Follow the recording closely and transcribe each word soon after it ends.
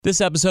This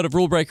episode of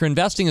Rule Breaker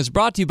Investing is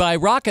brought to you by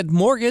Rocket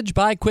Mortgage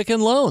by Quicken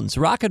Loans.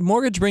 Rocket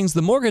Mortgage brings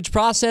the mortgage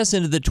process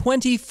into the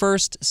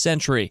 21st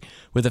century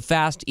with a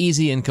fast,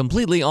 easy, and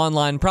completely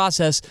online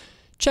process.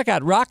 Check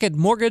out Rocket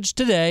Mortgage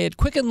today at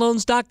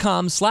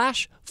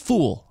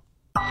quickenloans.com/fool.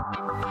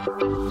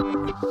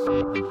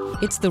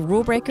 It's the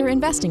Rule Breaker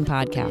Investing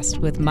Podcast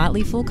with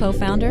Motley Fool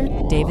co-founder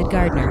David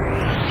Gardner.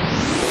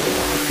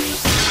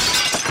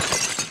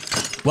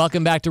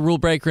 Welcome back to Rule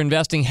Breaker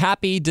Investing.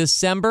 Happy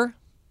December.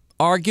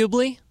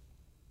 Arguably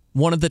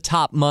one of the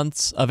top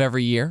months of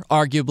every year.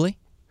 Arguably.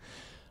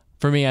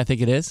 For me, I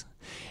think it is.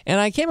 And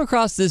I came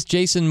across this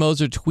Jason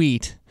Moser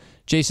tweet.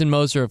 Jason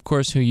Moser, of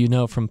course, who you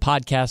know from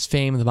podcast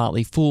fame, The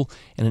Motley Fool,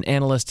 and an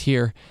analyst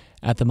here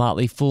at The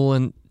Motley Fool.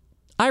 And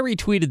I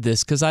retweeted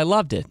this because I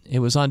loved it. It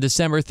was on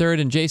December 3rd,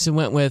 and Jason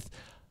went with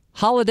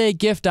holiday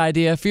gift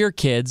idea for your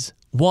kids.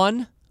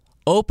 1,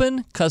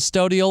 open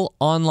custodial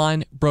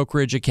online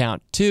brokerage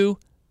account. 2,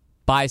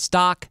 buy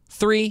stock.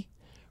 3,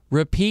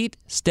 repeat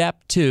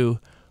step 2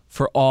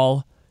 for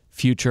all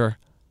future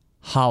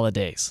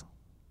holidays.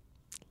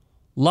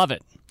 Love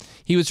it.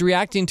 He was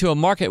reacting to a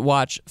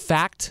MarketWatch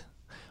fact.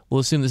 We'll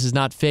assume this is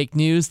not fake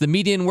news. The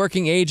median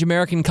working age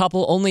American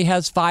couple only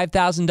has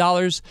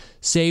 $5,000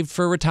 saved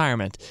for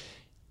retirement.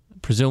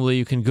 Presumably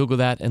you can Google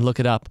that and look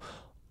it up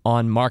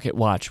on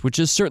MarketWatch, which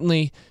is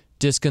certainly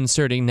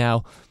disconcerting.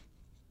 Now,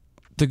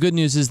 the good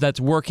news is that's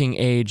working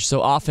age.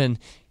 So often,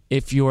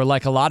 if you're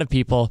like a lot of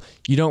people,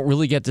 you don't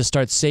really get to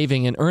start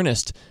saving in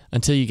earnest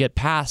until you get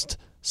past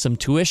some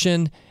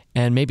tuition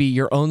and maybe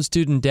your own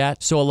student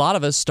debt. So a lot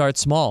of us start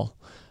small.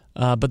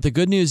 But the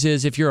good news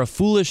is if you're a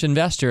foolish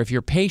investor, if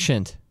you're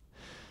patient,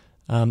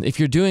 if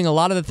you're doing a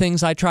lot of the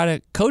things I try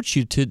to coach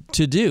you to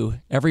do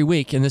every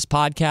week in this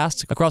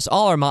podcast, across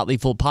all our Motley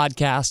Fool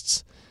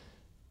podcasts,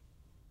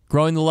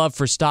 growing the love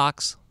for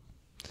stocks,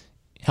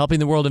 helping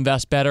the world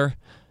invest better,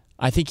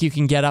 I think you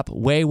can get up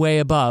way, way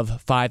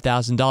above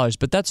 $5,000,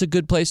 but that's a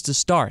good place to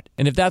start.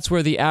 And if that's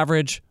where the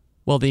average,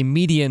 the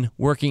median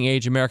working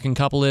age American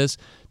couple is,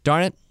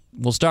 darn it,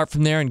 we'll start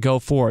from there and go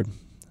forward.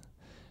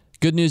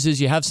 Good news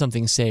is you have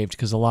something saved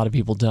because a lot of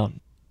people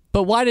don't.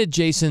 But why did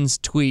Jason's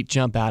tweet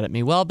jump out at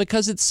me? Well,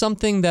 because it's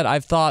something that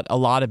I've thought a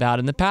lot about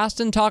in the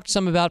past and talked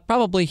some about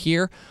probably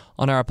here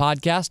on our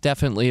podcast,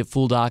 definitely at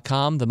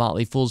Fool.com. The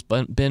Motley Fool's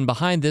been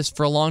behind this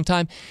for a long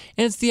time.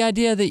 And it's the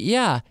idea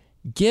that,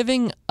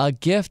 giving a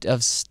gift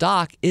of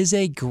stock is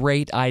a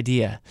great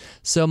idea.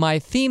 So my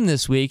theme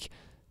this week,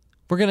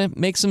 we're going to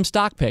make some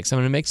stock picks. I'm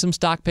going to make some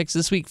stock picks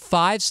this week.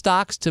 5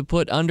 stocks to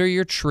put under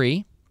your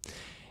tree.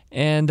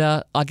 And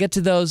I'll get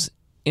to those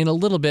in a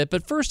little bit.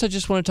 But first, I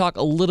just want to talk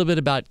a little bit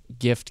about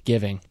gift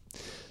giving.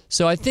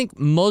 So I think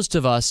most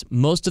of us,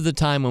 most of the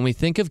time when we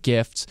think of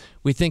gifts,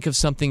 we think of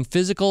something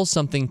physical,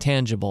 something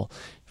tangible.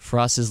 For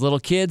us as little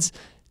kids,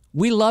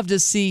 we love to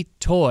see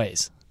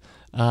toys.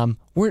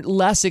 We're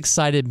less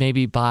excited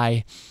maybe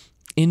by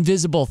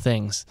invisible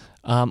things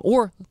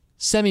or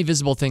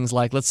semi-visible things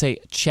like, let's say,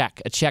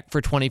 a check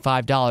for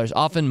 $25.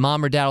 Often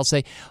mom or dad will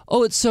say,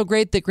 oh, it's so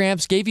great that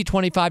Gramps gave you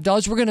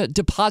 $25. We're going to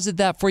deposit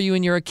that for you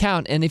in your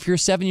account. And if you're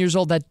 7 years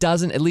old, that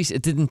doesn't, at least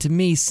it didn't to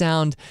me,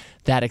 sound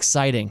that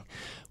exciting.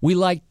 We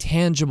like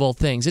tangible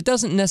things. It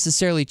doesn't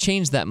necessarily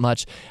change that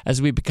much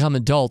as we become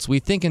adults. We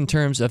think in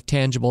terms of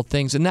tangible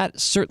things, and that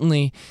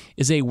certainly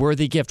is a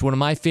worthy gift. One of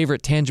my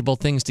favorite tangible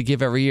things to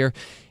give every year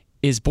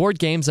is board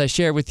games. I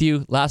shared with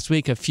you last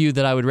week a few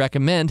that I would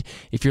recommend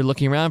if you're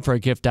looking around for a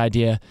gift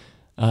idea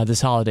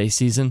this holiday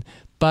season.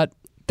 But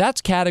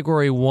that's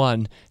category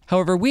 1.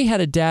 However, we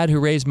had a dad who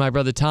raised my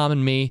brother Tom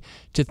and me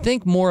to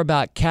think more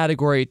about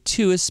category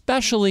 2,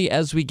 especially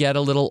as we get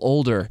a little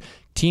older.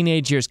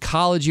 Teenage years,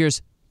 college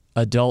years,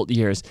 adult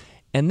years,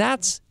 and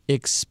that's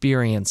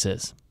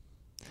experiences.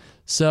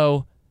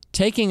 So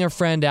taking a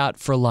friend out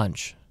for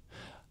lunch,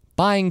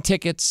 buying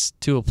tickets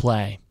to a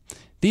play,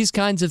 these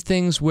kinds of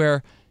things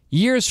where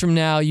years from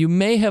now you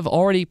may have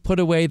already put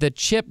away the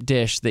chip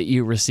dish that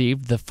you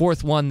received, the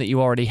 4th one that you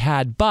already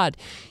had, but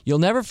you'll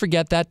never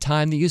forget that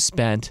time that you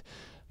spent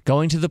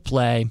going to the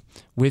play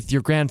with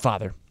your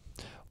grandfather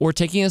or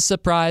taking a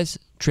surprise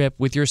trip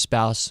with your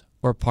spouse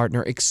or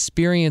partner.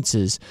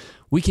 Experiences.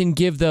 We can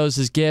give those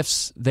as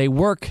gifts. They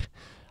work.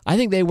 I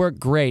think they work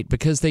great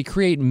because they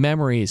create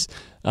memories.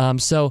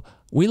 So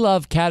we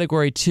love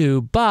category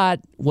 2, but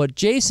what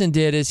Jason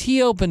did is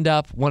he opened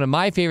up one of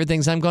my favorite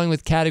things. I'm going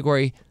with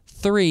category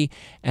 3,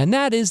 and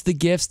that is the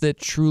gifts that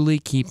truly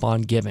keep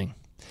on giving.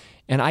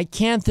 And I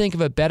can't think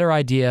of a better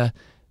idea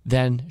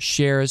than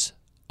shares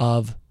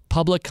of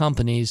public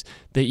companies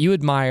that you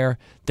admire,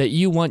 that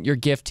you want your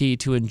giftee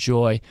to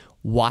enjoy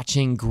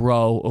watching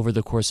grow over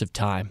the course of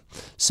time.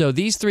 So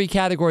these 3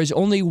 categories,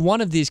 only one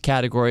of these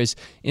categories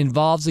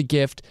involves a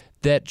gift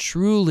that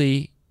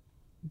truly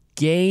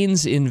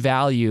gains in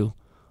value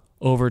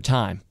over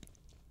time.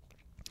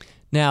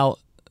 Now,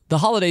 the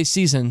holiday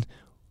season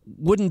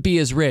wouldn't be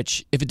as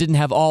rich if it didn't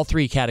have all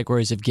 3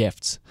 categories of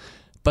gifts.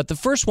 But the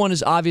first one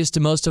is obvious to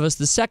most of us.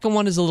 The second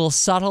one is a little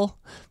subtle.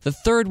 The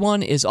third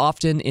one is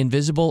often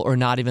invisible or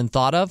not even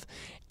thought of.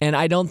 And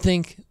I don't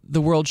think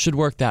the world should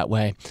work that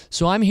way.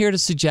 So I'm here to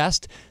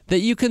suggest that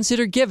you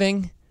consider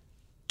giving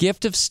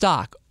gift of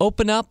stock.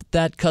 Open up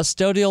that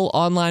custodial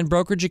online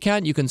brokerage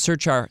account. You can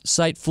search our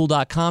site,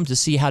 Fool.com, to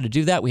see how to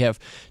do that. We have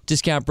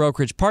discount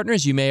brokerage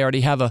partners. You may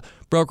already have a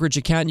brokerage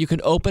account. You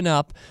can open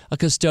up a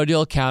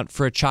custodial account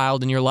for a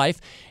child in your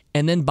life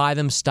and then buy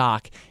them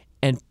stock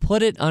and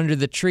put it under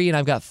the tree. And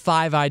I've got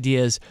 5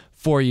 ideas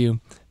for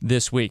you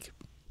this week.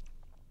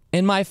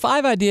 And my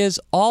 5 ideas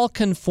all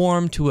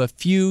conform to a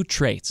few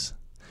traits.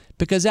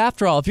 Because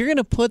after all, if you're going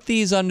to put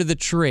these under the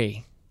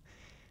tree,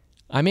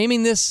 I'm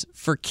aiming this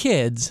for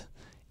kids,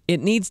 it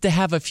needs to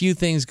have a few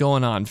things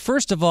going on.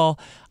 First of all,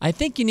 I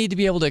think you need to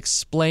be able to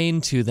explain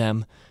to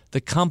them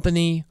the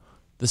company,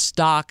 the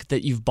stock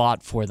that you've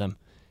bought for them.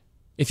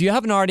 If you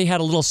haven't already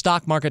had a little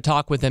stock market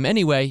talk with them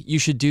anyway, you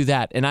should do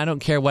that. And I don't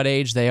care what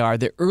age they are.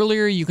 The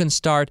earlier you can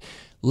start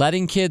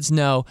letting kids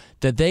know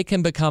that they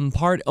can become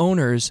part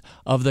owners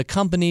of the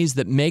companies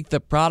that make the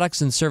products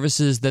and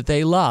services that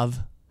they love,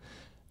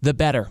 the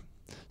better.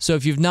 So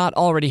if you've not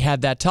already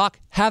had that talk,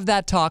 have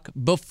that talk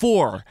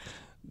before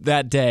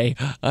that day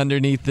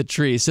underneath the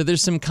tree. So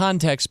there's some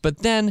context. But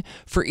then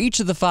for each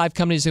of the 5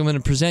 companies I'm going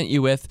to present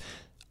you with,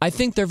 I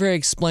think they're very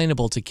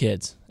explainable to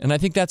kids. And I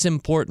think that's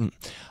important.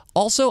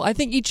 Also, I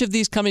think each of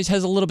these companies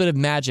has a little bit of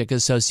magic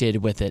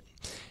associated with it.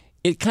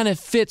 It kind of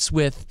fits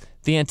with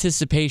the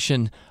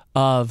anticipation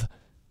of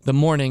the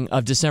morning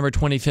of December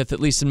 25th, at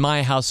least in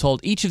my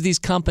household. Each of these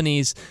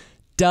companies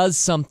does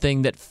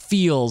something that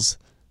feels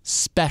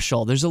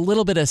special. There's a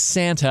little bit of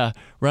Santa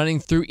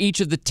running through each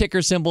of the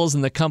ticker symbols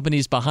and the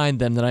companies behind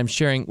them that I'm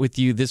sharing with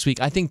you this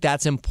week. I think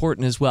that's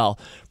important as well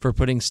for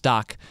putting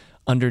stock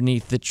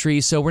underneath the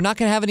tree. So we're not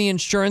going to have any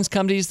insurance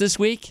companies this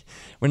week.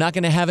 We're not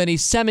going to have any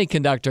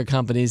semiconductor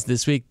companies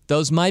this week.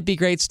 Those might be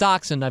great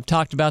stocks, and I've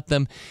talked about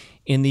them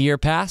in the year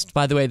past.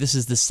 By the way, this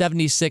is the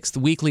 76th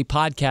weekly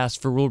podcast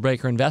for Rule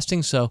Breaker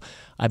Investing, so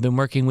I've been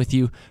working with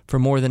you for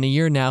more than a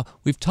year now.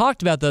 We've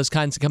talked about those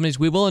kinds of companies.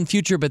 We will in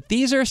future, but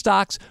these are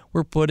stocks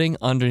we're putting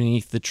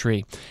underneath the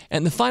tree.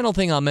 And the final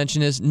thing I'll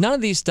mention is none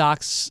of these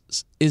stocks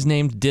is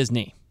named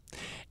Disney.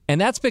 And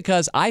that's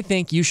because I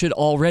think you should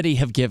already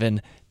have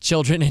given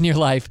children in your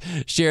life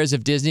shares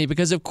of Disney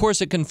because, of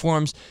course, it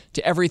conforms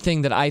to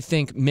everything that I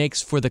think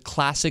makes for the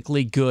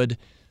classically good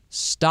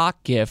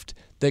stock gift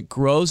that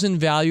grows in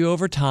value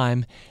over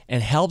time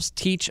and helps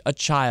teach a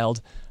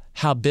child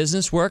how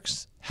business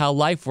works, how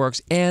life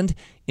works, and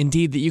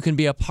indeed that you can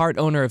be a part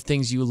owner of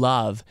things you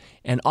love.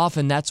 And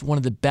often that's one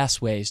of the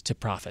best ways to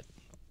profit.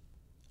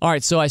 All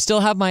right, so I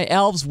still have my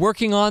elves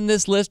working on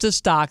this list of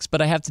stocks,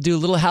 but I have to do a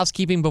little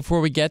housekeeping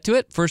before we get to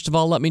it. First of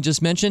all, let me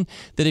just mention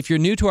that if you're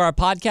new to our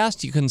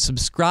podcast, you can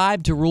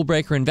subscribe to Rule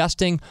Breaker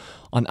Investing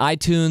on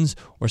iTunes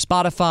or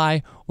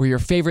Spotify or your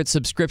favorite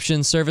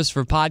subscription service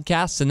for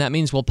podcasts, and that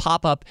means we'll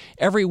pop up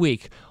every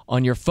week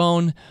on your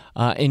phone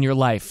in your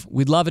life.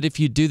 We'd love it if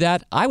you do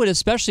that. I would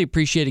especially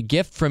appreciate a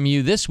gift from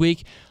you this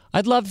week.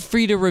 I'd love for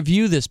you to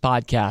review this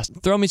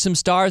podcast. Throw me some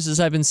stars,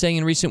 as I've been saying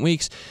in recent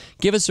weeks.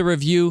 Give us a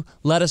review.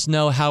 Let us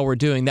know how we're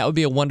doing. That would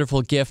be a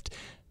wonderful gift,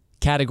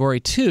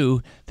 category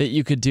 2, that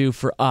you could do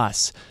for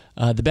us.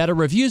 The better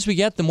reviews we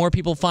get, the more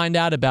people find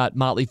out about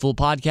Motley Fool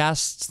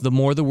podcasts, the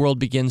more the world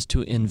begins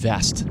to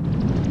invest.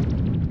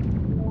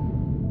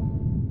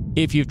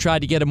 If you've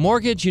tried to get a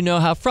mortgage, you know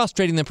how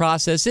frustrating the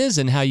process is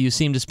and how you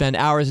seem to spend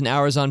hours and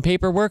hours on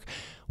paperwork.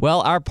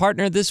 Well, our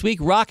partner this week,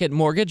 Rocket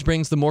Mortgage,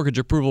 brings the mortgage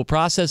approval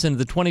process into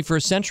the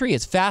 21st century.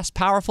 It's fast,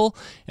 powerful,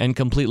 and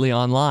completely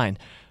online.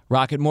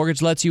 Rocket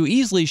Mortgage lets you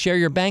easily share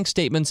your bank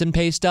statements and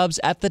pay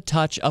stubs at the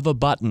touch of a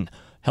button,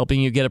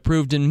 helping you get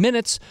approved in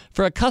minutes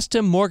for a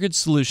custom mortgage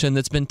solution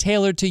that's been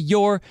tailored to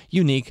your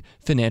unique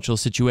financial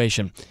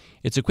situation.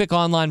 It's a quick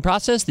online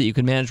process that you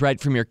can manage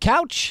right from your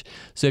couch.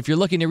 So if you're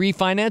looking to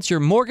refinance your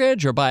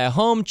mortgage or buy a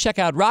home, check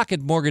out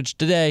Rocket Mortgage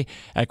today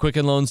at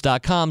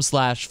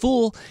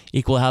quickenloans.com/fool.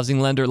 Equal housing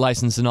lender,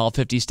 licensed in all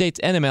 50 states,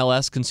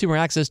 NMLS,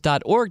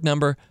 consumeraccess.org,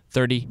 number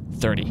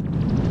 3030.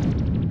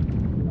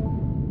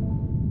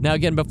 Now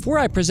again, before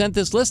I present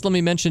this list, let me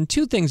mention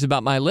 2 things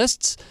about my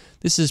lists.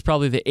 This is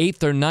probably the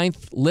 8th or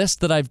 9th list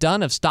that I've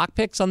done of stock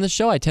picks on this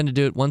show. I tend to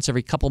do it once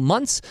every couple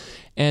months.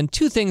 And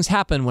 2 things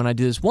happen when I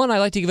do this. One, I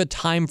like to give a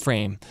time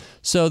frame.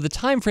 So the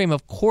time frame,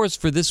 of course,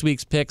 for this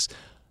week's picks,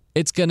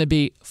 it's going to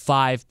be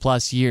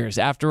 5+ years.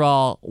 After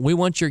all, we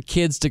want your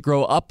kids to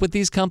grow up with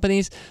these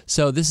companies.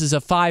 So this is a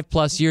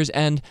 5+ years.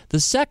 And the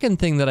second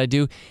thing that I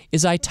do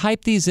is I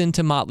type these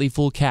into Motley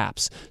Fool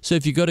caps. So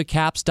if you go to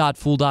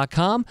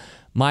caps.fool.com,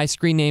 my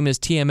screen name is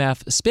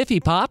TMF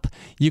Spiffy Pop.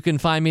 You can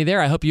find me there.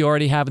 I hope you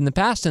already have in the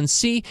past. And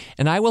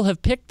I will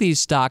have picked these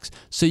stocks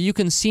so you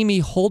can see me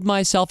hold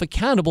myself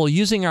accountable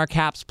using our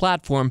caps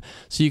platform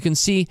so you can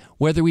see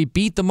whether we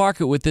beat the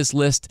market with this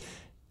list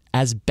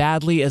as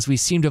badly as we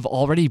seem to have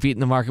already beaten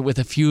the market with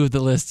a few of the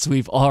lists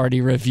we've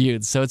already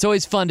reviewed. So it's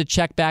always fun to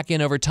check back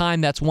in over time.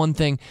 That's one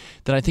thing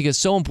that I think is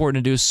so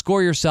important to do,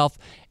 score yourself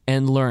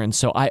and learn.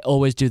 So I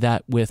always do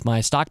that with my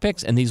stock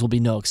picks, and these will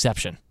be no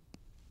exception.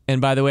 And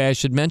by the way, I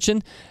should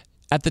mention,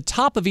 at the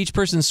top of each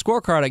person's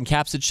scorecard on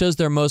Caps, it shows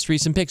their most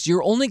recent picks.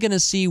 You're only going to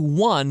see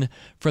one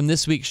from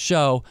this week's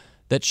show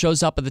that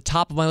shows up at the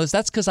top of my list.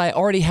 That's because I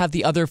already have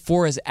the other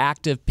 4 as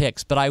active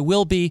picks, but I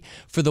will be,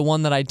 for the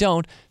one that I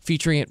don't,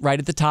 featuring it right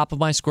at the top of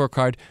my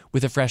scorecard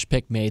with a fresh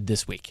pick made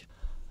this week.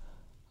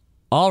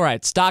 All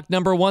right, stock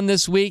number 1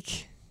 this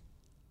week.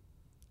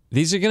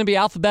 These are going to be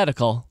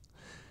alphabetical.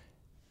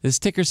 This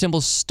ticker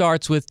symbol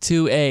starts with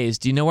 2 A's.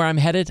 Do you know where I'm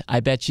headed? I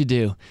bet you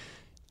do.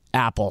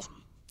 Apple.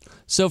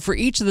 So for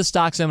each of the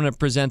stocks I'm going to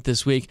present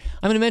this week,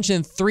 I'm going to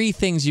mention 3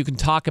 things you can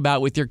talk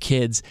about with your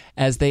kids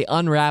as they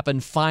unwrap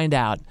and find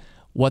out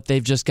what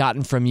they've just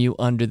gotten from you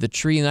under the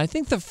tree. And I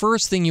think the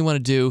first thing you want to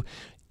do,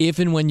 if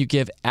and when you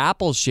give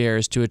Apple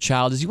shares to a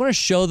child, is you want to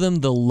show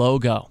them the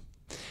logo.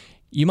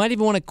 You might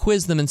even want to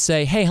quiz them and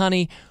say, hey,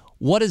 honey,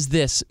 what does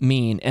this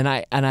mean? And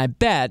I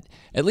bet,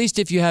 at least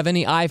if you have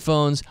any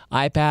iPhones,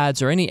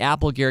 iPads, or any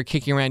Apple gear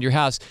kicking around your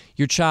house,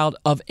 your child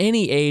of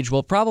any age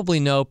will probably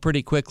know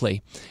pretty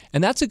quickly.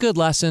 And that's a good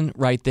lesson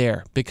right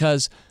there,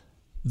 because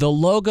the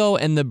logo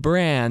and the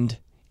brand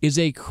is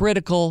a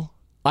critical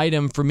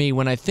item for me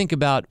when I think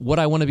about what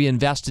I want to be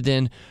invested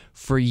in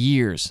for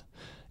years.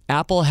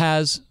 Apple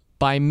has,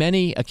 by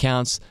many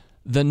accounts,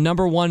 the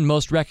number 1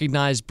 most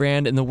recognized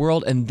brand in the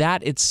world, and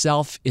that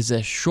itself is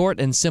a short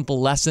and simple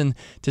lesson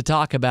to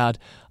talk about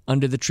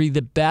under the tree,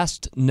 the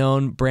best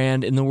known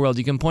brand in the world.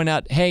 You can point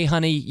out, hey,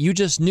 honey, you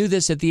just knew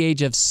this at the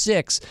age of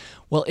 6.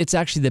 Well, it's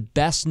actually the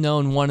best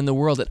known one in the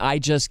world, and I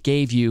just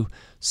gave you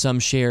some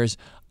shares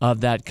of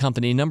that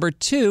company. Number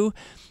 2,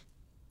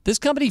 this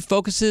company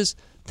focuses,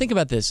 think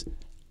about this,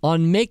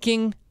 on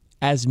making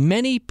as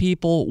many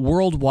people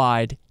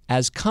worldwide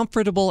as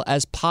comfortable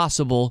as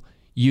possible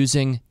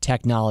using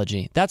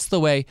technology. That's the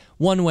way,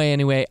 one way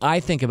anyway, I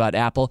think about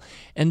Apple.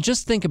 And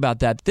just think about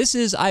that. This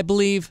is, I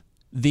believe,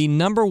 the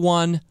number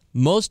 1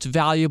 most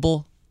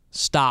valuable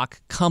stock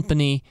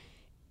company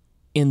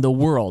in the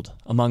world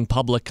among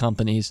public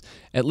companies.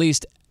 At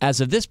least as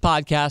of this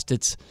podcast,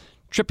 it's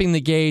tripping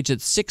the gauge at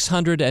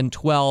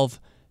 $612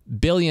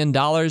 billion,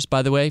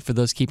 by the way, for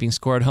those keeping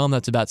score at home.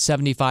 That's about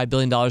 $75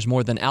 billion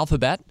more than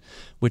Alphabet,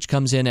 which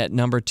comes in at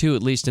number 2,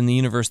 at least in the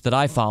universe that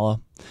I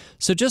follow.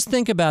 So just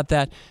think about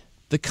that.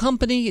 The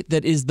company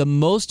that is the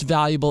most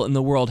valuable in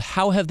the world,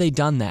 how have they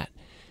done that?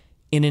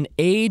 In an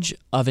age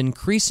of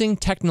increasing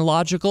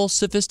technological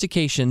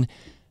sophistication,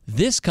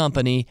 this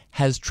company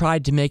has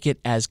tried to make it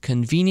as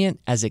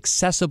convenient, as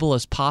accessible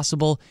as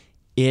possible.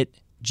 It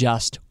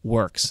just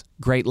works.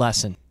 Great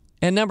lesson.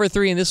 And number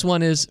 3, and this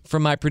one is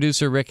from my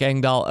producer, Rick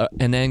Engdahl,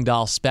 an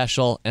Engdahl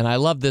special, and I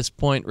love this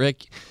point,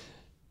 Rick.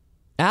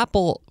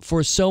 Apple,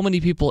 for so many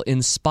people,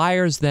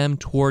 inspires them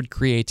toward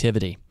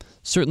creativity.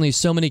 Certainly,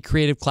 so many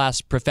creative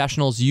class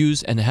professionals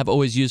use and have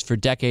always used for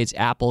decades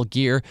Apple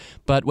gear,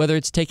 but whether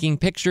it's taking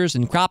pictures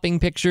and cropping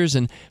pictures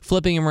and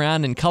flipping them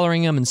around and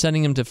coloring them and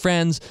sending them to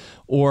friends,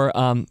 or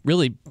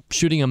really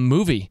shooting a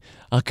movie,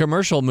 a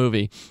commercial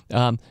movie,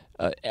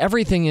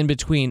 everything in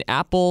between,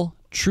 Apple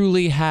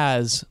truly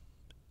has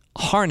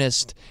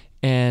harnessed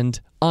and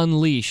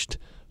unleashed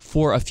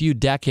for a few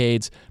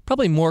decades,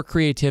 probably more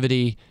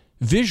creativity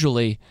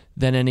visually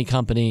than any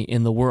company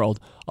in the world,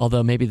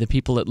 although maybe the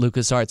people at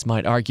LucasArts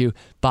might argue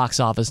box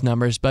office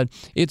numbers, but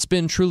it's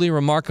been truly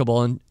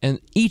remarkable, and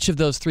each of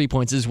those 3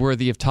 points is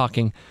worthy of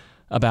talking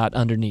about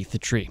underneath the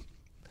tree.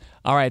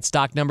 All right,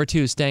 stock number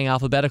 2, staying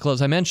alphabetical,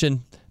 as I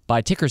mentioned,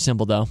 by ticker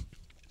symbol, though.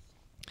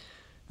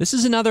 This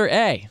is another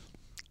A,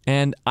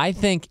 and I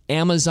think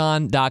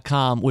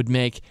Amazon.com would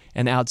make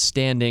an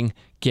outstanding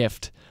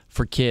gift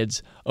for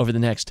kids over the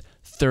next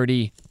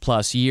 30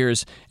 plus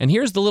years. And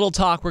here's the little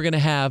talk we're going to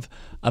have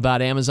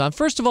about Amazon.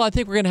 First of all, I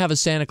think we're going to have a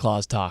Santa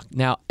Claus talk.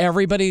 Now,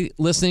 everybody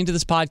listening to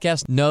this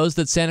podcast knows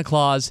that Santa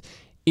Claus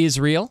is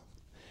real.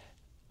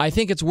 I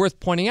think it's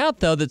worth pointing out,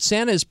 though, that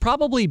Santa is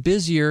probably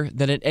busier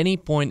than at any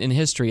point in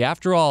history.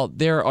 After all,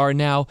 there are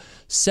now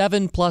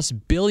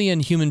 7+ billion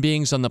human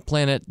beings on the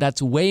planet.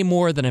 That's way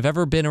more than have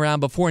ever been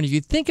around before. And if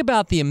you think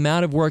about the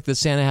amount of work that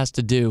Santa has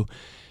to do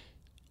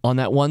on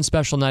that one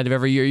special night of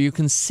every year, you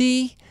can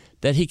see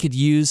that he could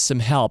use some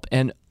help.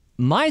 And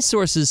my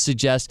sources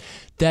suggest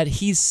that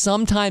he's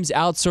sometimes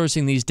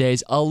outsourcing these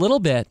days a little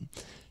bit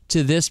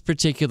to this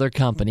particular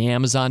company,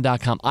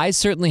 Amazon.com. I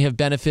certainly have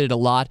benefited a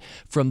lot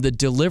from the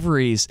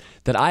deliveries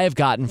that I have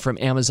gotten from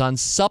Amazon,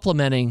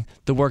 supplementing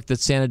the work that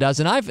Santa does.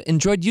 And I've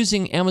enjoyed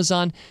using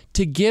Amazon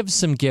to give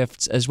some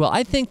gifts as well.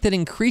 I think that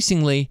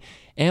increasingly,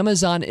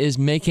 Amazon is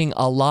making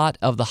a lot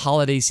of the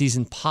holiday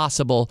season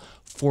possible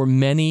for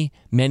many,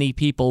 many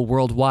people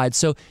worldwide.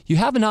 So you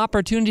have an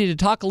opportunity to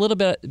talk a little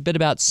bit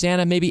about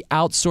Santa, maybe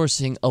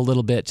outsourcing a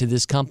little bit to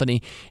this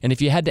company. And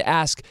if you had to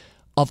ask,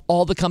 of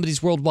all the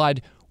companies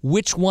worldwide,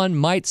 which one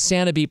might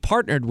Santa be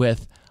partnered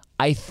with,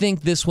 I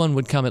think this one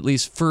would come at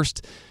least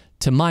first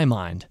to my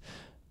mind.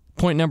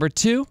 Point number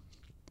 2,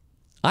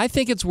 I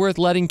think it's worth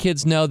letting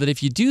kids know that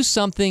if you do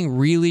something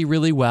really,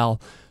 really well,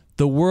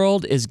 the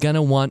world is going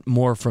to want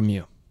more from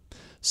you.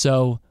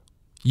 So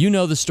You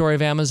know the story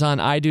of Amazon.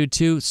 I do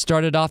too.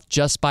 Started off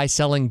just by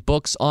selling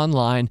books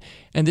online,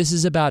 and this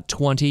is about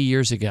 20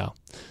 years ago.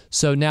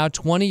 So now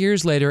 20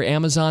 years later,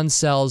 Amazon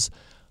sells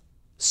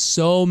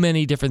so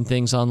many different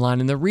things online.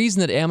 And the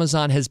reason that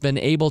Amazon has been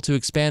able to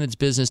expand its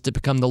business to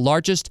become the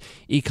largest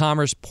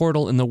e-commerce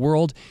portal in the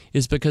world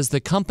is because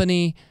the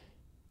company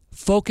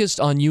focused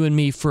on you and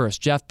me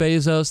first. Jeff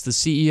Bezos, the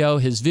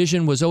CEO, his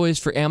vision was always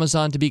for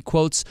Amazon to be,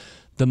 quotes,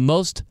 the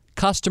most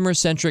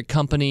customer-centric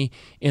company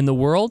in the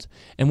world.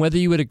 And whether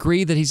you would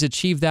agree that he's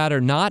achieved that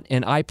or not,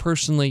 and I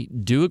personally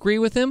do agree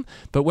with him,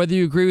 but whether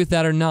you agree with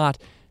that or not,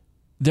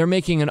 they're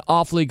making an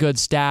awfully good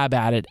stab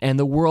at it, and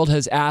the world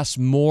has asked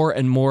more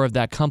and more of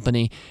that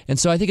company. And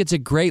so I think it's a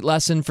great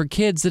lesson for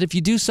kids that if you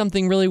do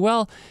something really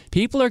well,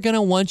 people are going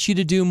to want you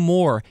to do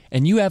more,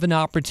 and you have an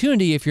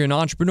opportunity, if you're an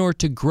entrepreneur,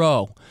 to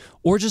grow,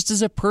 or just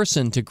as a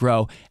person to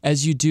grow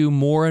as you do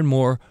more and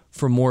more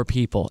for more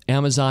people.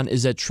 Amazon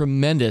is a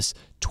tremendous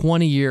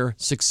 20-year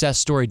success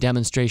story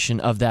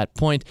demonstration of that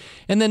point.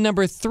 And then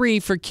number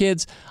 3 for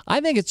kids, I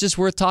think it's just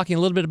worth talking a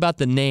little bit about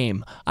the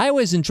name. I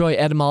always enjoy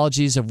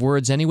etymologies of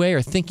words anyway,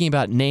 or thinking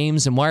about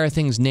names and why are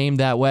things named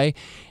that way.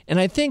 And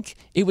I think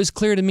it was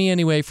clear to me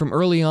anyway from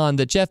early on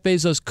that Jeff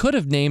Bezos could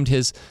have named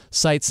his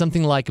site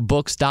something like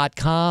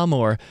books.com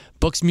or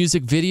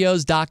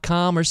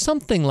booksmusicvideos.com or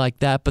something like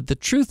that. But the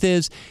truth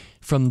is,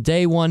 from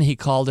day one, he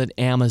called it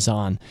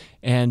Amazon.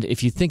 And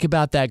if you think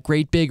about that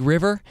great big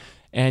river,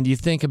 and you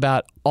think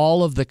about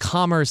all of the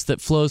commerce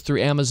that flows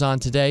through Amazon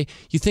today,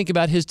 you think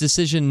about his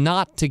decision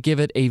not to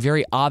give it a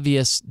very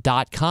obvious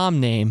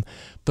 .com name,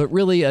 but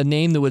really a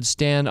name that would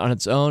stand on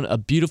its own, a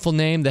beautiful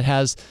name that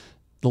has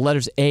the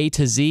letters A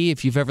to Z.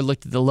 If you've ever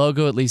looked at the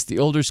logo, at least the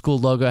older school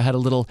logo had a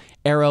little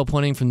arrow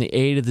pointing from the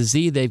A to the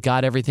Z. They've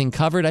got everything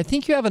covered. I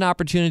think you have an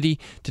opportunity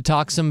to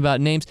talk some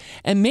about names,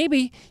 and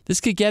maybe this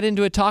could get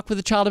into a talk with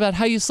a child about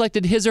how you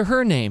selected his or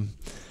her name,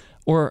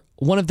 or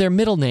one of their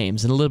middle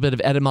names, and a little bit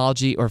of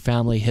etymology or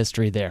family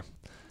history there.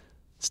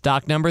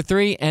 Stock number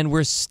 3, and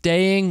we're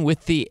staying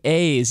with the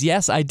A's.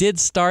 Yes, I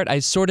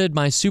sorted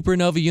my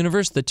supernova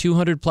universe, the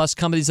 200-plus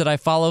companies that I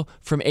follow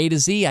from A to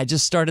Z. I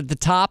just started at the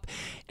top,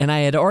 and I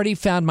had already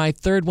found my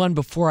third one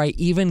before I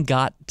even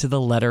got to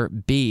the letter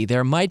B.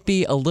 There might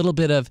be a little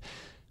bit of,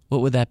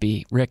 what would that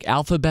be, Rick,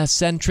 alphabet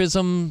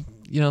centrism?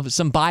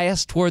 Some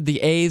bias toward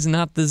the A's and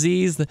not the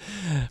Z's. The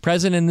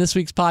present in this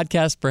week's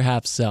podcast,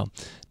 perhaps so.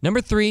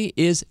 Number 3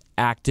 is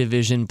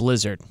Activision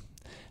Blizzard.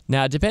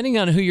 Now, depending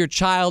on who your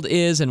child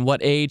is and what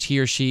age he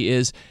or she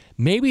is,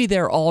 maybe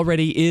there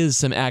already is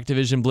some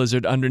Activision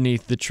Blizzard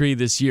underneath the tree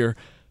this year.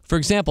 For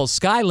example,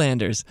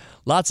 Skylanders.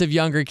 Lots of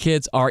younger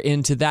kids are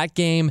into that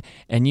game,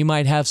 and you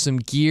might have some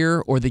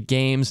gear or the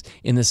games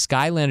in the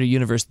Skylander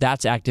universe.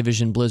 That's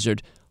Activision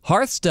Blizzard.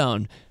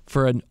 Hearthstone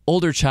for an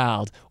older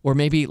child, or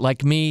maybe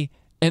like me,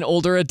 an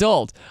older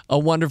adult. A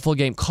wonderful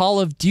game.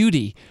 Call of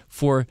Duty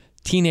for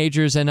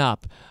teenagers and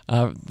up,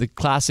 the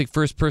classic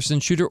first-person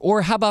shooter.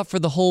 Or how about for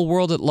the whole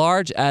world at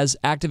large, as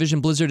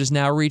Activision Blizzard has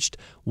now reached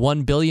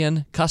 1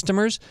 billion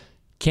customers?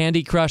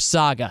 Candy Crush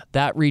Saga.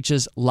 That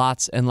reaches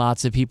lots and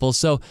lots of people.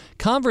 So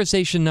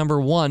conversation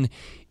number 1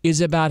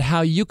 is about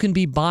how you can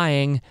be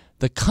buying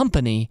the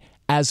company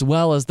as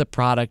well as the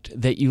product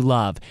that you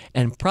love.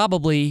 And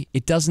probably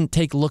it doesn't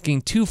take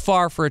looking too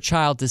far for a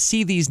child to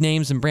see these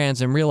names and brands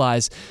and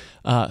realize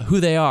who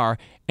they are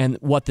and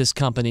what this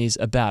company's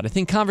about. I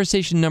think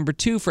conversation number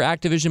 2 for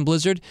Activision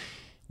Blizzard,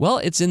 well,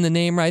 it's in the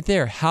name right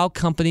there, how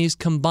companies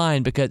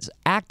combine, because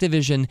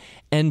Activision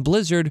and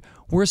Blizzard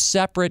were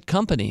separate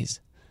companies.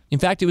 In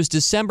fact, it was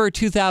December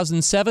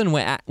 2007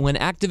 when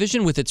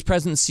Activision, with its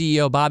present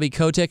CEO Bobby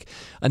Kotick,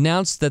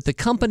 announced that the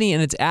company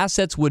and its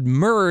assets would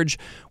merge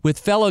with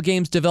fellow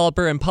games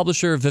developer and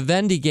publisher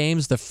Vivendi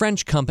Games, the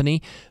French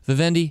company.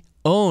 Vivendi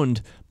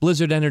owned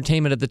Blizzard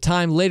Entertainment at the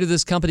time. Later,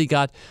 this company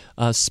got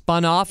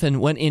spun off and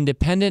went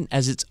independent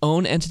as its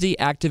own entity,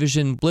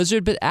 Activision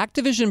Blizzard. But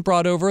Activision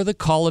brought over the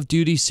Call of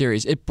Duty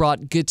series. It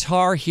brought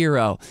Guitar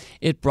Hero.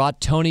 It brought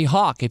Tony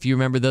Hawk, if you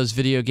remember those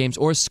video games,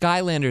 or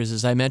Skylanders,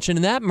 as I mentioned.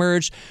 And that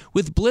merged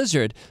with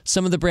Blizzard,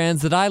 some of the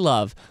brands that I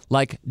love,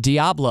 like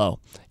Diablo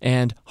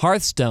and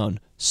Hearthstone,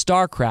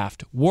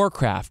 StarCraft,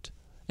 Warcraft.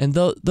 And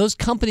those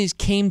companies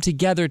came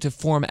together to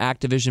form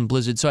Activision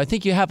Blizzard. So I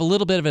think you have a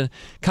little bit of a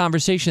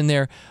conversation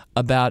there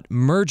about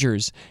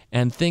mergers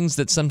and things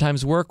that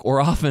sometimes work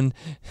or often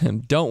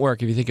don't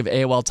work. If you think of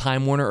AOL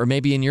Time Warner, or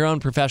maybe in your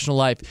own professional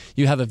life,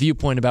 you have a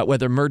viewpoint about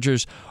whether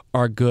mergers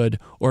are good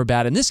or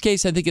bad. In this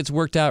case, I think it's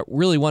worked out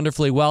really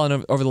wonderfully well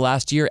over the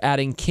last year,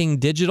 adding King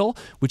Digital,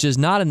 which is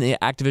not in the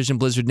Activision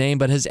Blizzard name,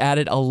 but has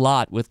added a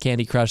lot with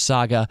Candy Crush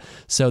Saga.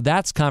 So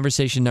that's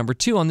conversation number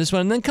 2 on this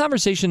one. And then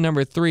conversation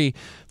number 3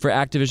 for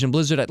Activision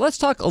Blizzard. Let's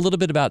talk a little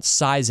bit about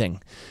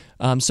sizing.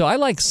 So I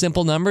like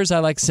simple numbers. I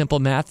like simple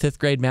math, 5th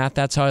grade math.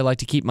 That's how I like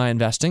to keep my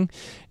investing.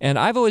 And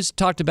I've always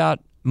talked about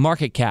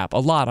market cap a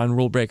lot on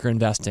Rule Breaker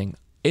Investing.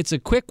 It's a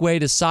quick way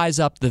to size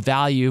up the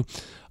value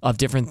of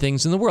different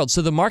things in the world.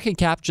 So the market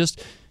cap,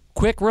 just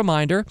quick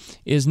reminder,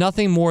 is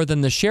nothing more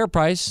than the share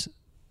price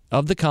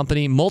of the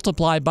company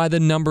multiplied by the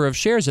number of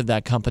shares of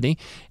that company.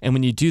 And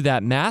when you do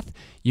that math,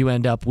 you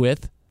end up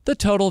with the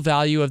total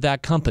value of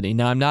that company.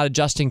 Now, I'm not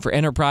adjusting for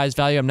enterprise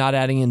value. I'm not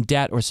adding in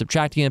debt or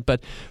subtracting it.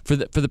 But for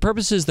the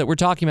purposes that we're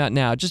talking about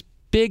now, just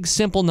big,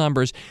 simple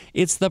numbers,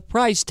 it's the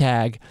price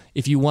tag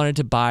if you wanted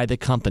to buy the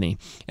company.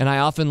 And I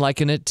often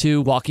liken it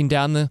to walking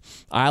down the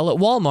aisle at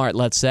Walmart,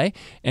 let's say,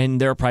 and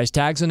there are price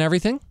tags on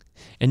everything.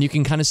 And you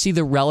can kind of see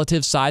the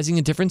relative sizing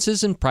and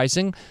differences in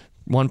pricing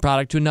one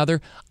product to another.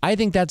 I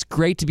think that's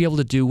great to be able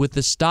to do with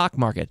the stock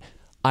market.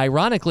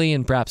 Ironically,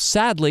 and perhaps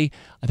sadly,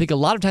 I think a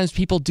lot of times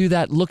people do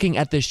that looking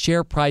at the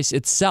share price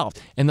itself.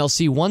 And they'll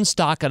see one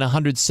stock at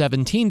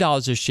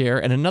 $117 a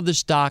share and another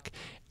stock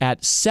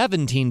at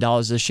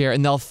 $17 a share,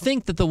 and they'll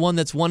think that the one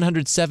that's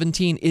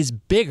 117 is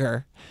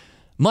bigger,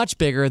 much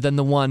bigger than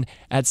the one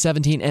at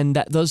 17, and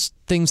that those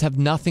things have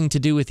nothing to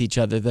do with each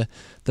other.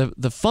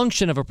 The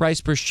function of a price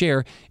per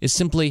share is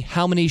simply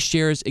how many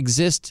shares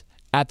exist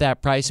at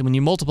that price, and when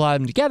you multiply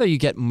them together, you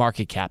get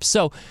market cap.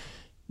 So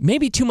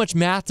maybe too much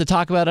math to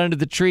talk about under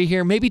the tree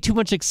here. Maybe too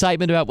much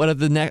excitement about what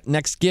the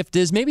next gift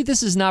is. Maybe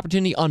this is an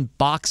opportunity on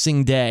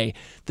Boxing Day,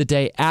 the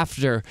day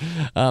after,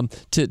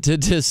 to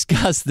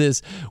discuss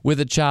this with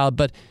a child.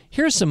 But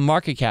here's some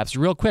market caps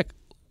real quick.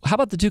 How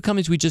about the two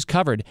companies we just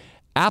covered?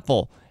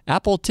 Apple.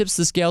 Apple tips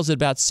the scales at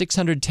about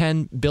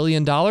 $610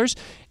 billion,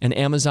 and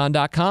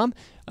Amazon.com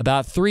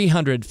about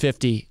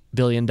 $350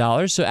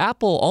 billion. So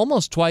Apple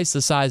almost twice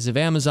the size of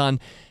Amazon.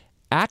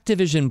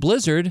 Activision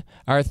Blizzard,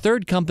 our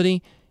third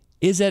company,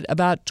 is at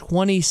about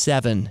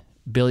 $27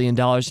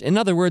 billion. In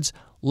other words,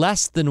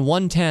 less than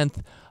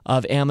 1/10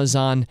 of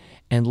Amazon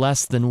and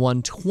less than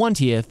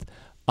 1/20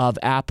 of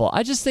Apple.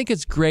 I just think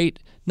it's great,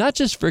 not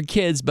just for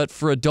kids, but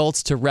for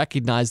adults to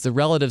recognize the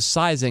relative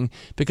sizing,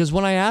 because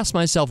when I ask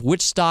myself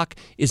which stock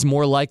is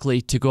more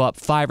likely to go up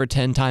 5 or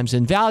 10 times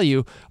in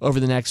value over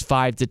the next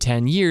 5 to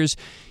 10 years,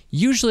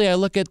 usually I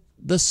look at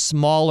the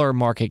smaller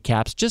market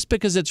caps, just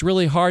because it's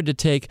really hard to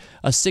take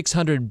a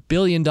 $600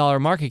 billion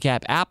market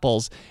cap,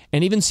 Apple's,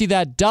 and even see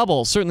that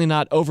double, certainly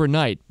not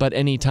overnight, but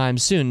anytime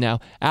soon. Now,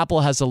 Apple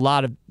has a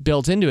lot of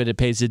built into it. It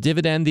pays a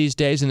dividend these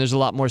days, and there's a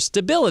lot more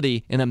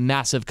stability in a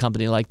massive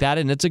company like that,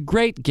 and it's a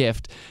great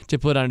gift to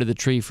put under the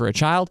tree for a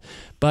child,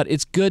 but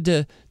it's good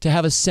to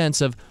have a sense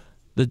of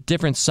the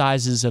different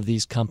sizes of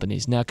these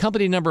companies. Now,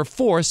 company number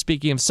 4,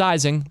 speaking of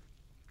sizing,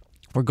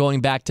 we're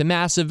going back to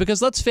massive,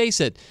 because let's face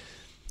it,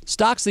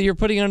 stocks that you're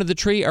putting under the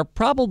tree are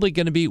probably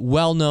going to be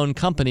well-known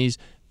companies,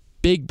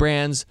 big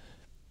brands,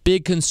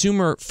 big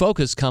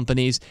consumer-focused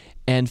companies,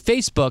 and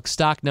Facebook,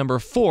 stock number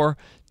 4,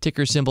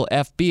 ticker symbol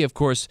FB, of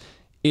course,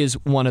 is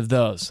one of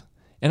those.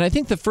 And I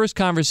think the first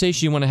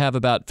conversation you want to have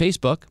about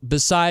Facebook,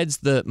 besides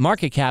the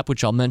market cap,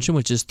 which I'll mention,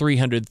 which is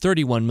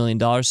 $331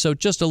 million, so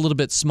just a little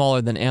bit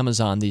smaller than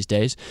Amazon these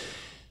days,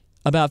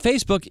 about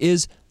Facebook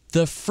is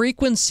the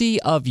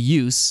frequency of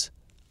use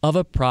of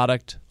a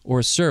product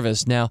or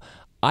service. Now,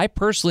 I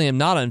personally am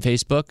not on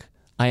Facebook.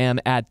 I am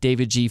at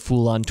David G.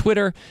 Fool on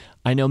Twitter.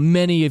 I know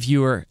many of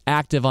you are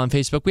active on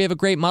Facebook. We have a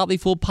great Motley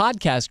Fool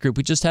podcast group.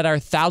 We just had our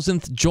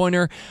 1,000th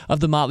joiner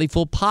of the Motley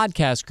Fool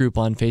podcast group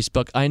on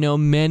Facebook. I know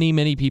many,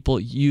 many people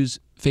use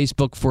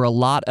Facebook for a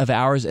lot of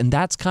hours, and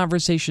that's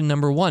conversation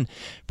number 1.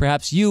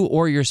 Perhaps you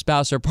or your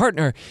spouse or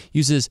partner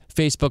uses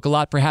Facebook a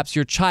lot. Perhaps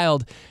your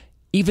child,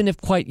 even if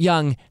quite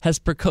young, has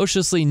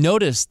precociously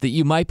noticed that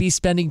you might be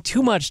spending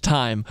too much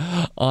time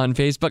on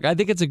Facebook. I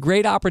think it's a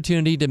great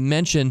opportunity to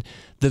mention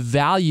the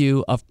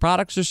value of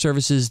products or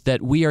services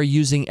that we are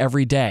using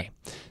every day.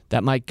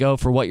 That might go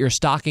for what you're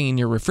stocking in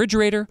your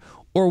refrigerator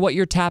or what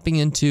you're tapping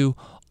into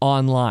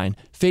online.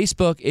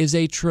 Facebook is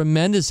a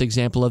tremendous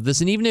example of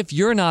this, and even if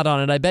you're not on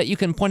it, I bet you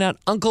can point out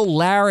Uncle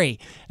Larry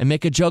and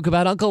make a joke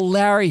about Uncle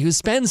Larry who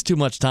spends too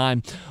much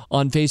time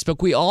on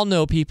Facebook. We all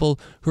know people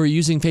who are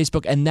using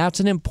Facebook, and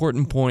that's an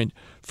important point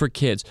for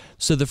kids.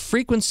 So the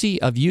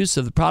frequency of use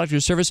of the product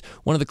or service,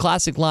 one of the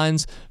classic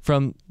lines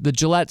from the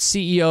Gillette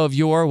CEO of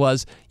yore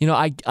was,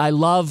 I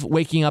love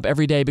waking up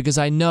every day because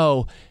I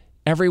know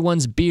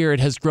everyone's beard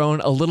has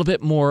grown a little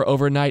bit more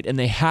overnight, and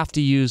they have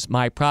to use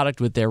my product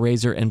with their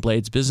razor and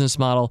blades business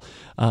model.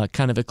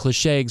 Kind of a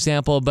cliche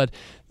example, but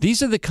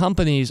these are the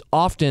companies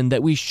often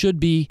that we should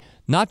be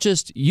not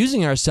just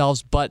using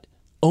ourselves, but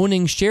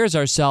owning shares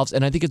ourselves.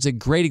 And I think it's a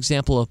great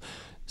example of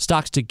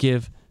stocks to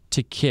give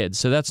to kids.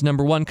 So that's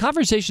number 1.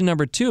 Conversation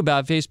number 2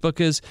 about Facebook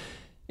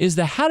is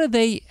the how do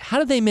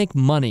they make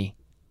money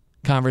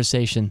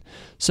conversation.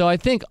 So I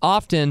think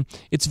often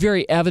it's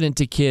very evident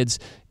to kids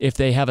if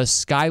they have a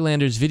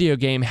Skylanders video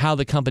game how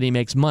the company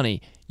makes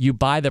money. You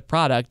buy the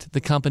product, the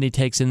company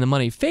takes in the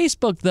money.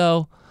 Facebook,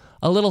 though,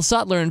 a little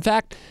subtler. In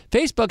fact,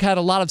 Facebook had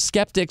a lot of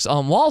skeptics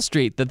on Wall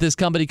Street that this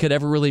company could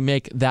ever really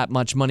make that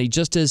much money,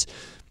 just as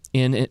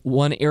in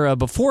one era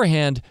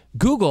beforehand,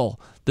 Google,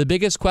 The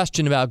biggest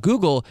question about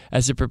Google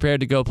as it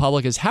prepared to go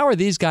public is how are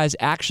these guys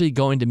actually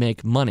going to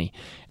make money?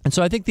 And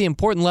so I think the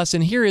important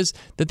lesson here is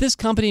that this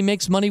company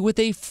makes money with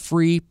a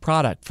free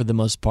product for the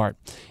most part.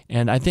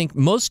 And I think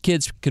most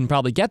kids can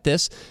probably get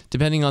this,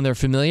 depending on their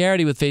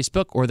familiarity with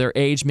Facebook or their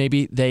age,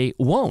 maybe they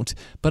won't.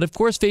 But of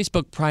course,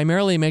 Facebook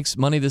primarily makes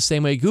money the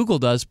same way Google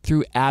does,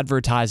 through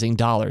advertising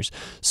dollars.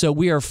 So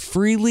we are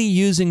freely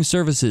using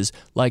services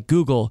like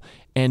Google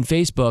and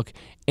Facebook,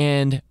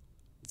 and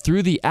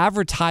through the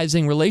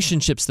advertising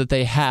relationships that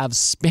they have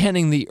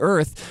spanning the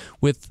earth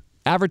with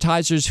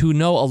advertisers who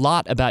know a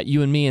lot about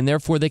you and me, and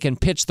therefore they can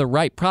pitch the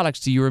right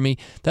products to you or me.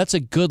 That's a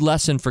good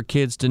lesson for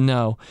kids to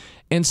know.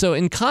 And so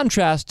in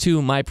contrast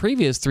to my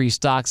previous three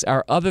stocks,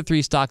 our other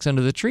three stocks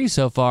under the tree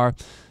so far,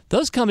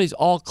 those companies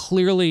all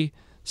clearly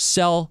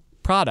sell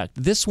product.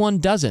 This one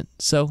doesn't.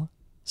 So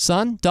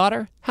son,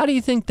 daughter, how do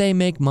you think they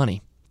make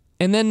money?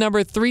 And then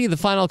number three, the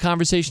final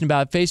conversation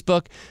about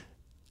Facebook.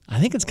 I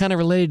think it's kind of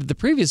related to the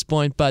previous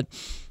point, but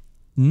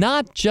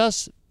not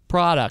just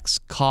products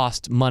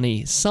cost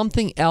money.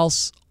 Something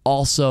else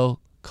also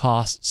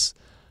costs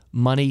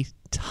money.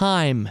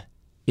 Time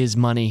is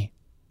money,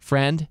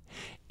 friend.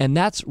 And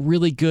that's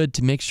really good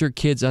to make sure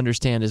kids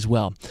understand as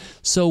well.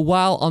 So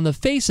while on the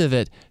face of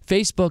it,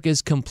 Facebook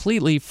is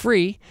completely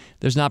free,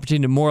 there's an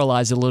opportunity to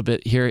moralize a little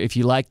bit here if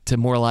you like to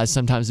moralize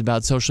sometimes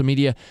about social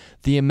media.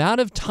 The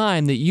amount of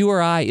time that you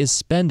or I is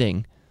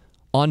spending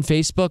on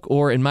Facebook,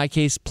 or in my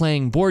case,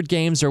 playing board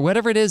games or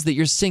whatever it is that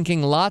you're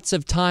sinking lots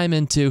of time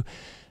into,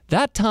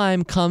 that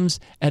time comes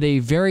at a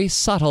very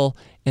subtle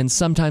and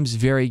sometimes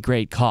very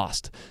great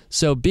cost.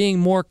 So being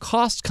more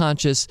cost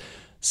conscious,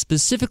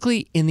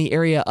 specifically in the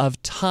area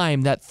of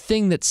time, that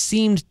thing that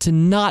seemed to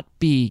not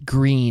be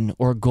green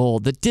or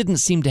gold, that didn't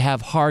seem to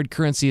have hard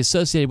currency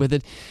associated with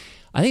it,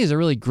 I think is a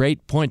really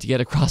great point to get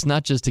across,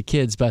 not just to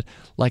kids, but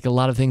like a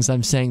lot of things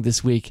I'm saying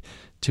this week,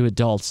 to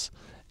adults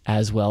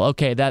as well.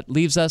 Okay, that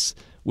leaves us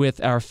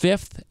with our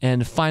fifth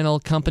and final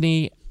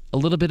company. A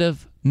little bit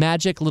of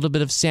magic, a little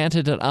bit of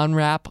Santa to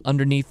unwrap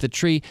underneath the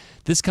tree.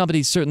 This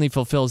company certainly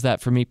fulfills that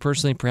for me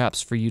personally,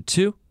 perhaps for you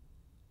too.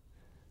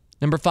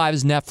 Number 5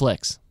 is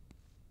Netflix.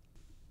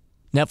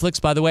 Netflix,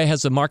 by the way,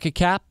 has a market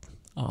cap.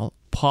 I'll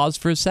pause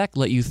for a sec,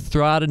 let you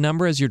throw out a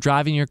number as you're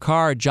driving your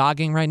car or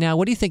jogging right now.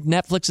 What do you think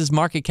Netflix's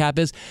market cap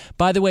is?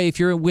 By the way, if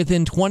you're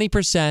within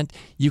 20%,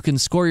 you can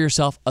score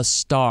yourself a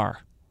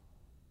star.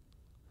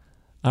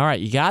 All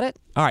right, you got it?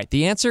 All right,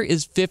 the answer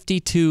is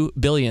 $52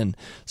 billion.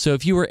 So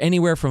if you were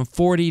anywhere from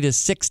 40 to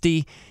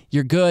 60,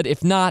 you're good.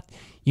 If not,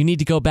 you need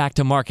to go back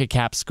to market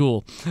cap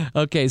school.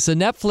 Okay, so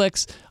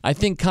Netflix, I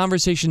think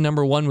conversation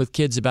number one with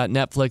kids about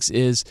Netflix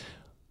is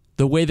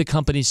the way the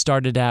company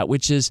started out,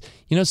 which is,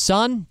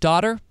 son,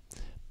 daughter,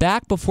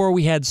 back before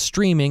we had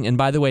streaming, and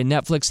by the way,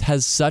 Netflix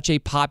has such a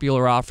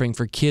popular offering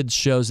for kids'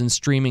 shows and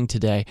streaming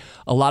today.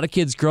 A lot of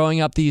kids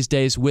growing up these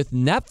days with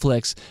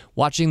Netflix,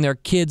 watching their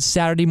kids'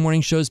 Saturday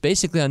morning shows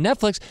basically on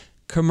Netflix,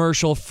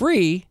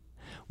 commercial-free,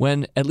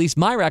 when at least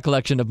my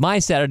recollection of my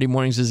Saturday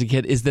mornings as a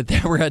kid is that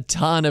there were a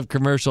ton of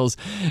commercials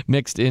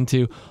mixed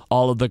into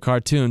all of the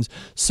cartoons.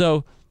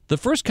 So the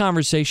first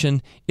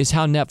conversation is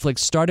how Netflix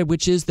started,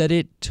 which is that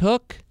it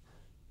took,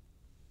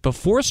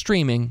 before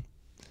streaming,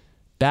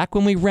 back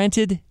when we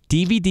rented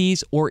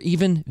DVDs or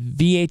even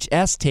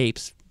VHS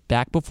tapes,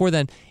 back before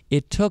then,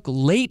 it took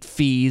late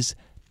fees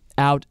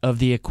out of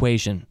the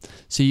equation.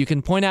 So you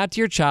can point out to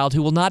your child,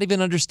 who will not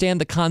even understand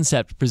the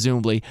concept,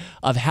 presumably,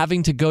 of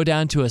having to go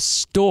down to a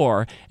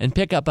store and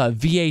pick up a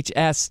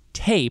VHS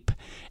tape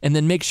and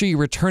then make sure you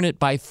return it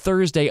by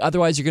Thursday.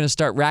 Otherwise, you're going to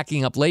start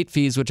racking up late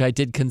fees, which I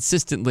did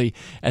consistently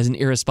as an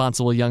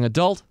irresponsible young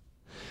adult.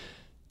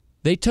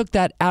 They took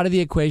that out of the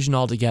equation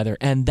altogether,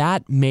 and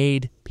that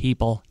made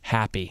people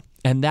happy.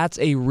 And that's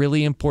a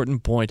really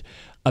important point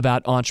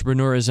about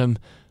entrepreneurism,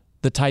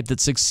 the type that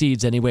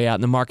succeeds anyway out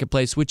in the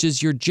marketplace, which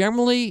is you're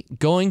generally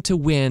going to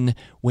win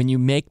when you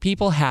make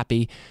people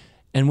happy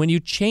and when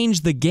you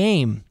change the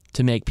game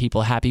to make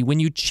people happy, when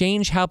you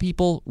change how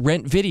people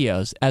rent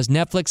videos, as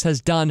Netflix has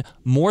done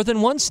more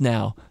than once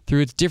now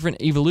through its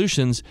different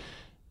evolutions.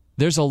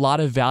 There's a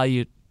lot of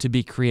value to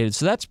be created.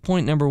 So that's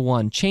point number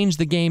one. Change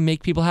the game,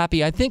 make people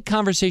happy. I think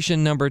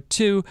conversation number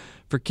two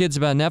for kids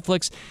about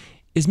Netflix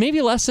is maybe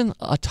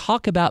a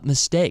talk about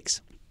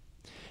mistakes.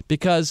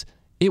 Because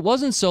it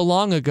wasn't so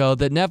long ago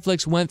that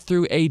Netflix went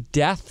through a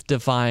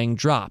death-defying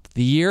drop.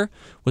 The year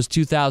was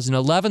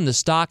 2011. The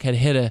stock had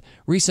hit a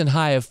recent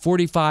high of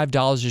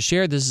 $45 a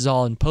share. This is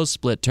all in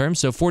post-split terms,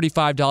 so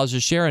 $45 a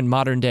share in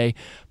modern-day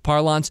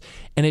parlance.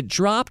 And it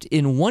dropped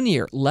in 1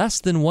 year,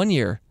 less than 1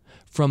 year,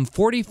 from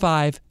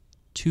 45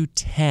 to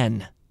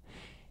 10.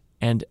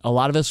 And a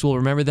lot of us will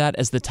remember that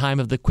as the time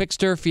of the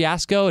Quickster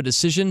fiasco, a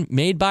decision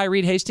made by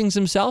Reed Hastings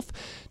himself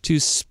to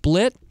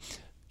split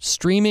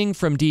streaming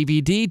from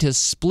DVD, to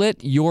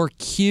split your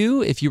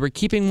queue. If you were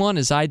keeping one,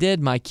 as I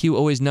did, my queue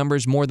always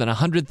numbers more than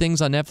 100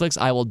 things on Netflix.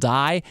 I will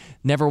die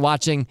never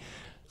watching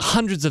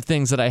hundreds of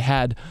things that I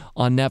had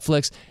on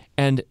Netflix.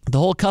 And the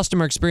whole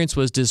customer experience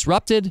was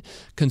disrupted.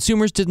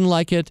 Consumers didn't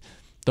like it.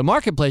 The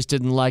marketplace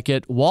didn't like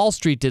it, Wall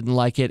Street didn't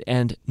like it,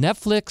 and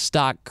Netflix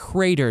stock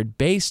cratered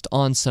based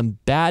on some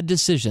bad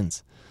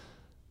decisions.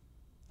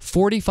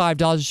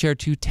 $45 a share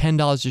to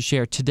 $10 a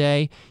share.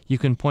 Today, you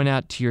can point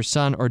out to your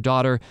son or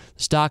daughter,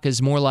 the stock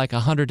is more like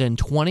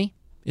 120.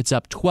 It's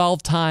up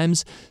 12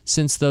 times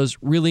since those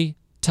really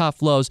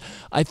tough lows.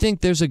 I think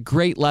there's a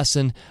great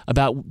lesson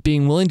about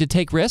being willing to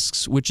take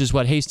risks, which is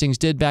what Hastings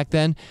did back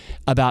then,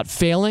 about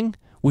failing,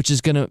 which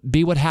is going to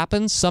be what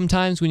happens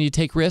sometimes when you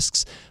take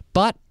risks.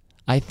 But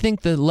I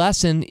think the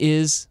lesson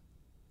is,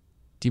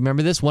 do you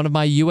remember this? One of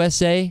my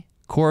USA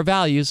core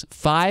values,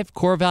 5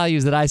 core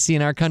values that I see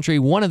in our country.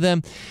 One of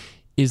them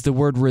is the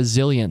word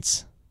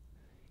resilience.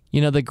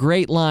 You know, the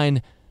great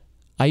line,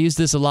 I use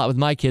this a lot with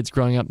my kids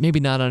growing up,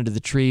 maybe not under the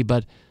tree,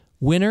 but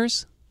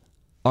winners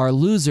are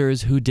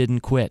losers who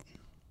didn't quit.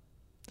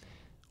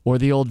 Or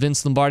the old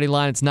Vince Lombardi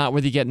line, it's not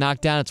whether you get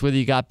knocked down, it's whether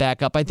you got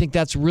back up. I think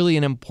that's really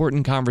an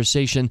important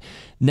conversation.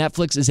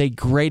 Netflix is a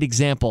great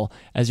example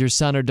as your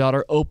son or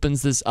daughter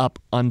opens this up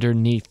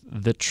underneath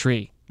the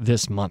tree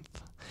this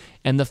month.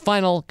 And the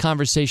final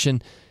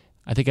conversation,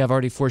 I think I've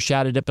already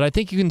foreshadowed it, but I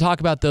think you can talk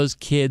about those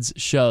kids'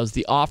 shows.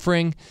 The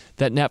offering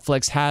that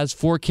Netflix has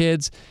for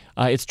kids,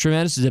 it's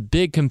tremendous. It's a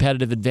big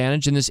competitive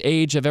advantage in this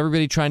age of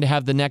everybody trying to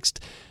have the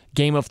next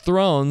Game of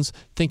Thrones,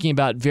 thinking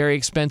about very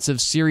expensive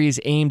series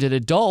aimed at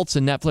adults,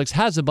 and Netflix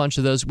has a bunch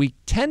of those. We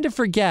tend to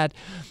forget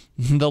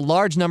the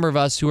large number of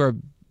us who are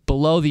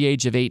below the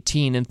age of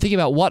 18 and think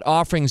about what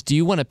offerings do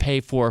you want to pay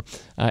for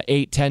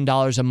 $8,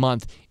 $10 a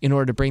month in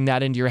order to bring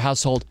that into your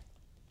household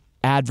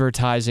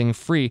advertising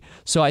free.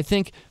 So I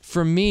think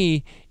for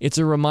me, it's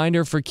a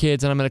reminder for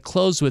kids, and I'm going to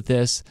close with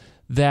this,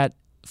 that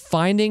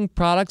finding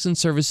products and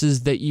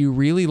services that you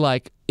really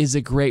like is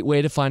a great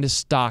way to find a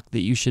stock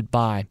that you should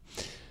buy.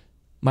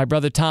 My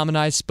brother Tom and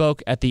I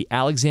spoke at the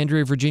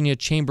Alexandria, Virginia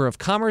Chamber of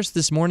Commerce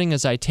this morning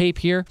as I tape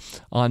here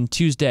on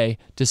Tuesday,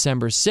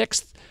 December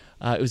 6th.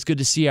 It was good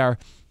to see our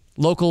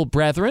local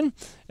brethren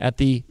at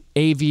the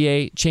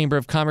AVA Chamber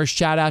of Commerce.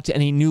 Shout out to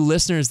any new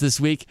listeners this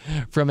week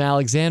from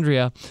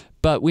Alexandria.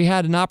 But we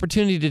had an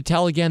opportunity to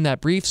tell again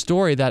that brief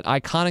story, that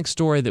iconic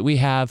story that we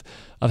have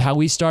of how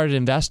we started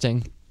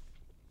investing,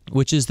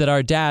 which is that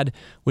our dad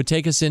would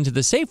take us into the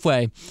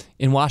Safeway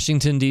in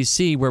Washington,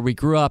 D.C., where we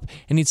grew up,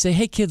 and he'd say,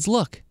 "Hey, kids,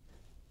 look,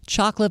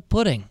 chocolate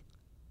pudding.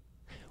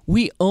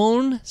 We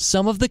own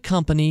some of the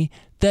company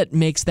that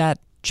makes that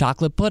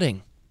chocolate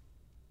pudding.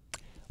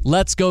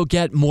 Let's go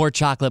get more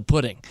chocolate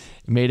pudding."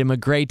 It made him a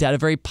great dad, a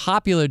very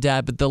popular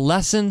dad, but the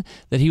lesson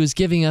that he was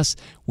giving us,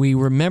 we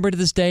remember to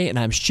this day, and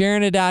I'm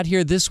sharing it out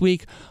here this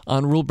week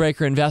on Rule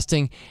Breaker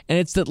Investing, and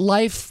it's that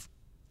life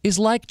is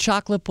like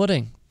chocolate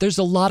pudding. There's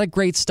a lot of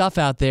great stuff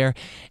out there,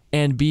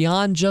 and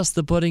beyond just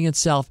the pudding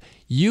itself,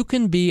 you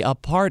can be a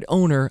part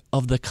owner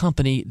of the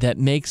company that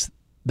makes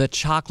the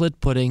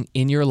chocolate pudding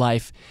in your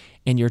life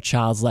and your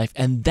child's life,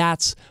 and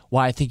that's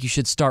why I think you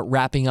should start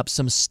wrapping up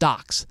some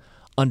stocks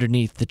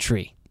underneath the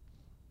tree.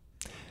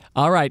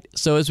 All right,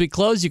 so as we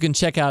close, you can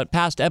check out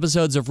past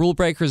episodes of Rule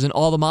Breakers and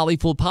all the Motley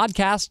Fool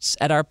podcasts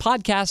at our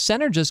podcast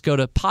center. Just go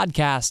to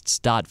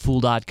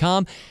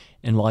podcasts.fool.com.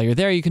 And while you're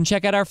there, you can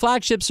check out our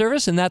flagship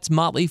service, and that's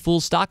Motley Fool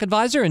Stock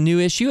Advisor. A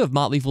new issue of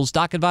Motley Fool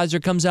Stock Advisor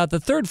comes out the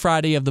third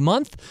Friday of the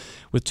month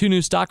with 2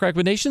 new stock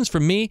recommendations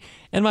from me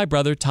and my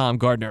brother, Tom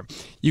Gardner.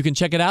 You can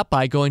check it out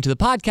by going to the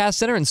Podcast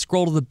Center and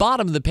scroll to the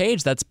bottom of the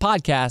page. That's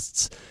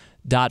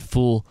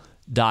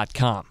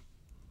podcasts.fool.com.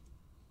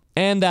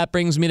 And that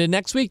brings me to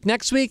next week.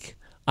 Next week,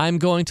 I'm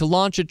going to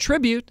launch a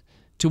tribute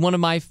to one of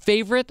my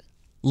favorite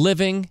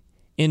living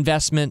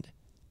investment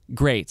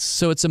greats.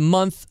 So it's a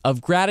month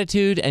of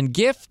gratitude and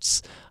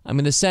gifts. I'm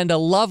going to send a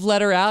love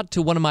letter out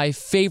to one of my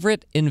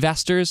favorite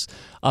investors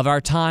of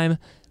our time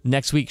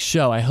next week's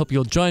show. I hope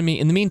you'll join me.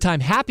 In the meantime,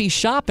 happy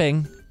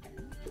shopping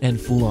and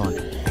Fool on.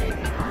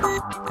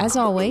 As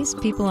always,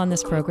 people on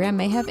this program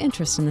may have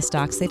interest in the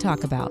stocks they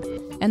talk about,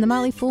 and the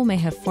Motley Fool may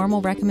have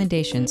formal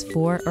recommendations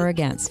for or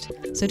against.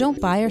 So don't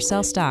buy or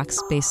sell stocks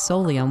based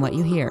solely on what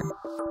you hear.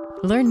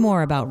 Learn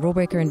more about Rule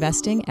Breaker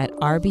investing at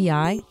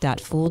rbi.fool.com.